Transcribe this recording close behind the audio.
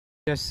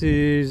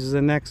Jesse is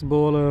the next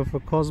bowler for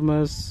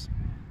Cosmos.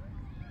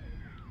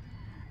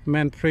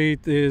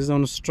 Manpreet is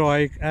on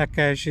strike.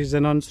 Akash is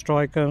a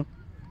non-striker.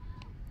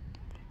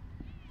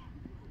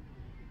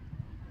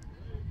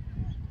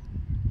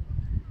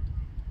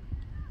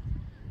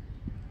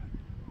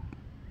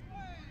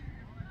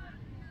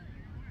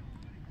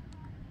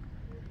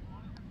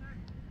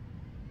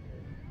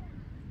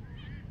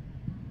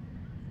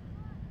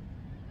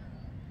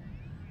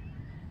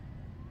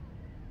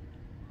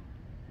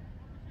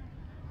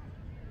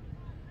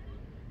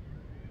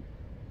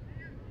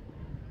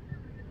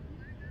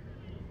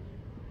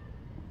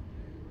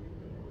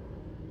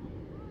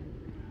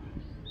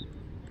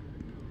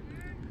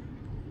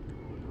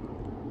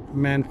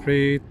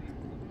 Manpreet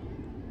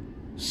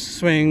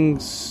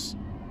swings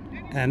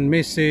and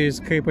misses.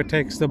 Keeper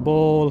takes the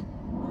ball.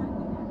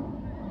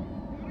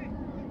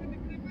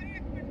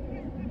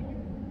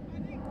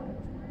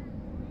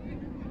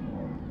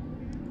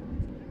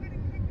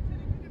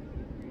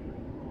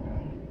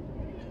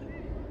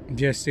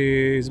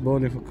 Jesse is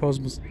bowling for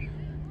Cosmos.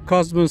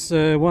 Cosmos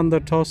won the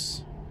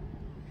toss,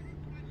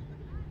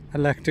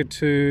 elected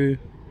to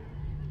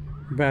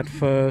bat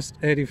first.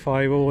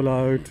 85 all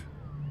out.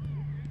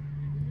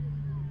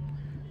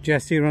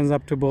 Jesse runs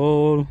up to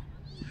bowl.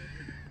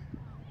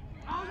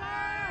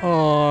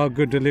 Oh,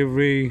 good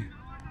delivery.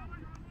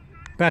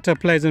 Batter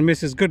plays and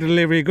misses. Good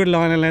delivery, good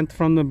line of length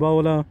from the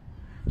bowler.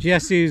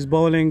 Jesse is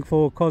bowling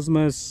for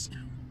Cosmos.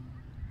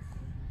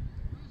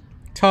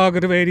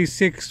 Target of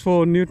 86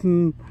 for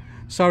Newton.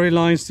 Surrey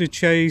lines to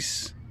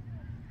chase.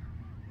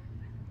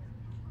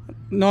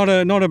 Not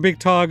a big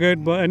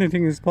target, but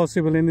anything is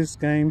possible in this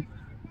game.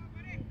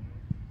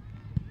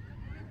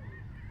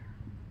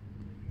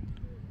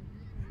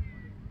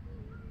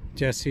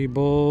 Jesse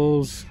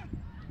bowls.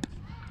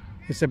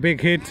 It's a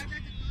big hit.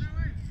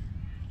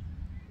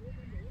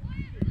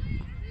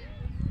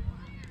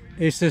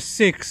 It's a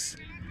 6.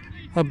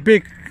 A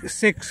big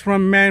 6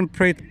 from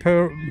Manpreet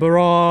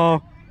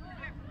Brar.